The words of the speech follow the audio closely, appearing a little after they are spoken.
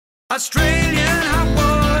Australian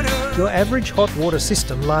hot water. Your average hot water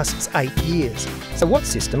system lasts 8 years. So what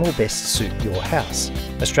system will best suit your house?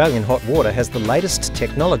 Australian Hot Water has the latest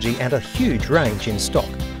technology and a huge range in stock.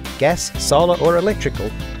 Gas, solar or electrical,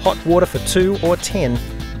 hot water for 2 or 10,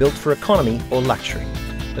 built for economy or luxury.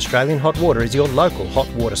 Australian Hot Water is your local hot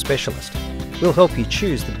water specialist. We'll help you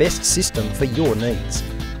choose the best system for your needs.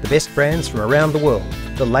 The best brands from around the world,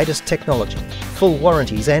 the latest technology, full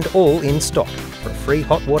warranties and all in stock. For a free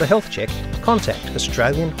hot water health check, contact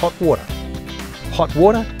Australian Hot Water. Hot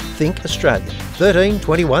water? Think Australian. 13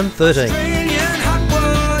 21 13.